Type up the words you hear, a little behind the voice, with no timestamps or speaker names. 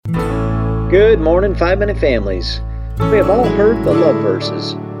Good morning, 5-Minute Families. We have all heard the love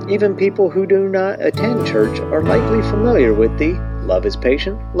verses. Even people who do not attend church are likely familiar with the love is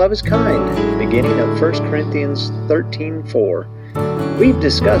patient, love is kind, beginning of 1 Corinthians 13:4. We've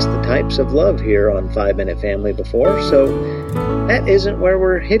discussed the types of love here on 5-Minute Family before, so that isn't where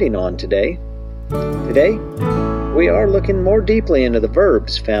we're hitting on today. Today, we are looking more deeply into the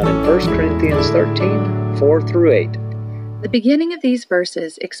verbs found in 1 Corinthians 13:4-8. The beginning of these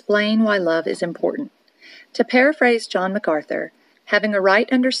verses explain why love is important. To paraphrase John MacArthur, having a right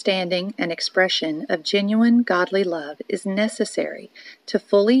understanding and expression of genuine godly love is necessary to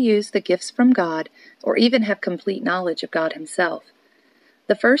fully use the gifts from God or even have complete knowledge of God Himself.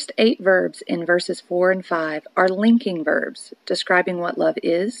 The first 8 verbs in verses 4 and 5 are linking verbs describing what love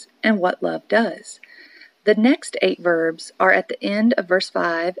is and what love does. The next 8 verbs are at the end of verse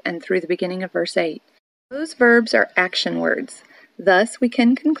 5 and through the beginning of verse 8. Those verbs are action words. Thus, we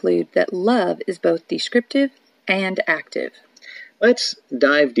can conclude that love is both descriptive and active. Let's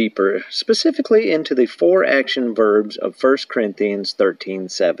dive deeper, specifically into the 4 action verbs of 1 Corinthians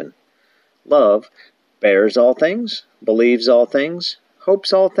 13:7. Love bears all things, believes all things,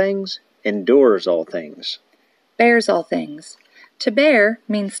 hopes all things, endures all things. Bears all things. To bear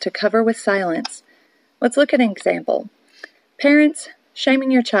means to cover with silence. Let's look at an example. Parents,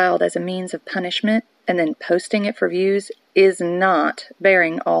 shaming your child as a means of punishment and then posting it for views is not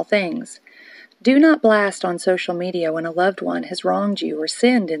bearing all things. Do not blast on social media when a loved one has wronged you or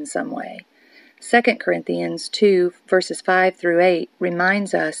sinned in some way. 2 Corinthians 2 verses 5-8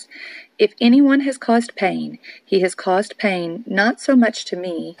 reminds us, if anyone has caused pain, he has caused pain not so much to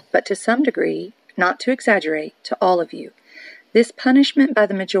me, but to some degree, not to exaggerate, to all of you. This punishment by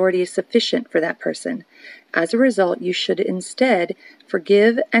the majority is sufficient for that person. As a result, you should instead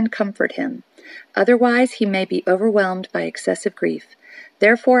forgive and comfort him. Otherwise, he may be overwhelmed by excessive grief.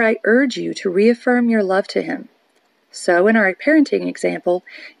 Therefore, I urge you to reaffirm your love to him. So, in our parenting example,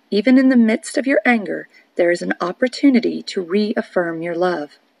 even in the midst of your anger, there is an opportunity to reaffirm your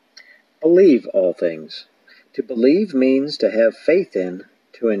love. Believe all things. To believe means to have faith in,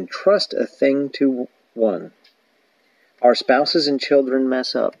 to entrust a thing to one. Our spouses and children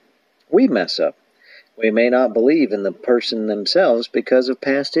mess up. We mess up. We may not believe in the person themselves because of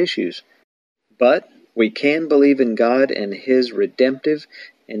past issues. But we can believe in God and His redemptive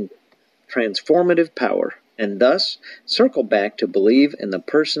and transformative power, and thus circle back to believe in the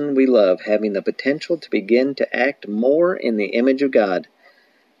person we love having the potential to begin to act more in the image of God.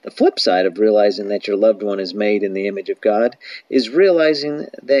 The flip side of realizing that your loved one is made in the image of God is realizing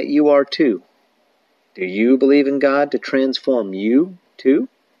that you are too. Do you believe in God to transform you too?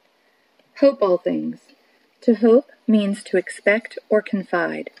 Hope all things. To hope means to expect or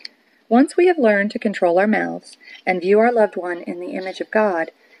confide. Once we have learned to control our mouths and view our loved one in the image of God,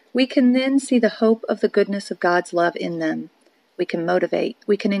 we can then see the hope of the goodness of God's love in them. We can motivate,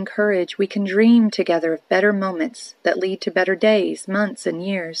 we can encourage, we can dream together of better moments that lead to better days, months, and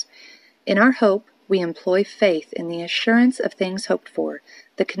years. In our hope, we employ faith in the assurance of things hoped for,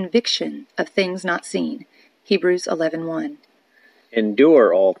 the conviction of things not seen. Hebrews 11:1.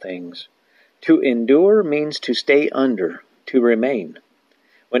 Endure all things. To endure means to stay under, to remain.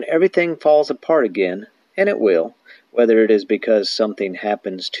 When everything falls apart again, and it will, whether it is because something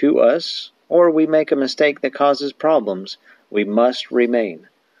happens to us or we make a mistake that causes problems, we must remain.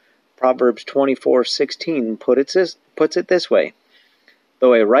 Proverbs 24:16 puts it this way,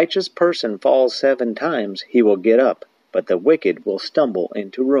 though a righteous person falls 7 times, he will get up, but the wicked will stumble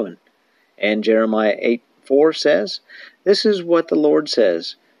into ruin. And Jeremiah 8:4 says, this is what the Lord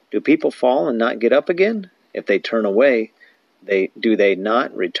says, do people fall and not get up again? If they turn away, do they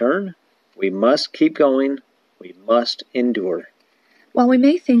not return? We must keep going. We must endure. While we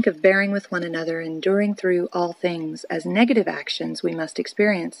may think of bearing with one another, enduring through all things as negative actions we must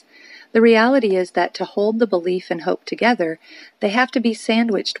experience, the reality is that to hold the belief and hope together, they have to be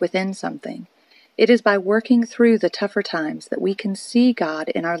sandwiched within something. It is by working through the tougher times that we can see God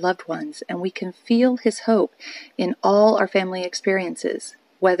in our loved ones and we can feel His hope in all our family experiences,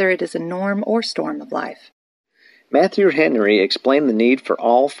 whether it is a norm or storm of life. Matthew Henry explained the need for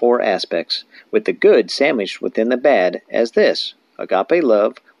all 4 aspects, with the good sandwiched within the bad, as this: agape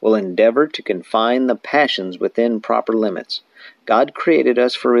love will endeavor to confine the passions within proper limits. God created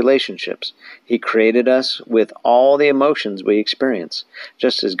us for relationships. He created us with all the emotions we experience.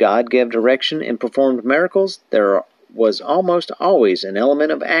 Just as God gave direction and performed miracles, there was almost always an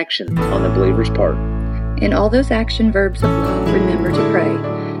element of action on the believer's part. In all those action verbs of love, remember to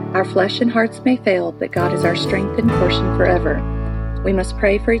pray. Our flesh and hearts may fail, but God is our strength and portion forever. We must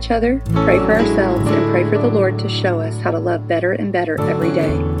pray for each other, pray for ourselves, and pray for the Lord to show us how to love better and better every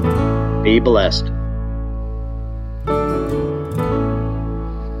day. Be blessed.